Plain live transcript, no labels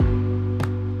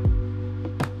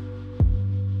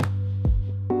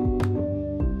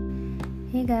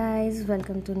guys,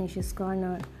 welcome to Nisha's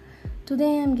Corner.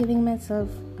 Today I'm giving myself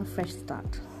a fresh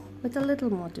start with a little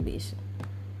motivation,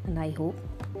 and I hope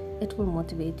it will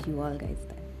motivate you all guys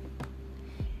then.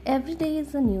 Every day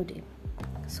is a new day,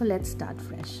 so let's start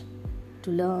fresh.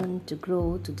 To learn, to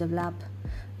grow, to develop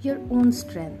your own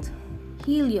strength.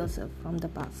 Heal yourself from the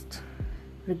past,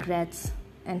 regrets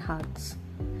and hurts,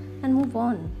 and move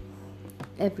on.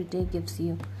 Every day gives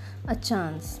you a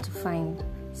chance to find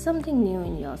something new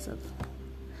in yourself,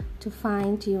 to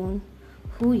fine-tune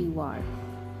who you are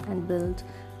and build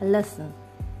a lesson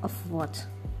of what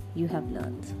you have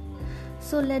learned.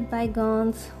 So let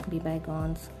bygones be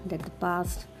bygones, let the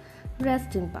past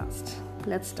rest in past.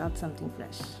 Let's start something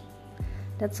fresh.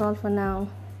 That's all for now.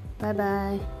 Bye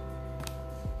bye.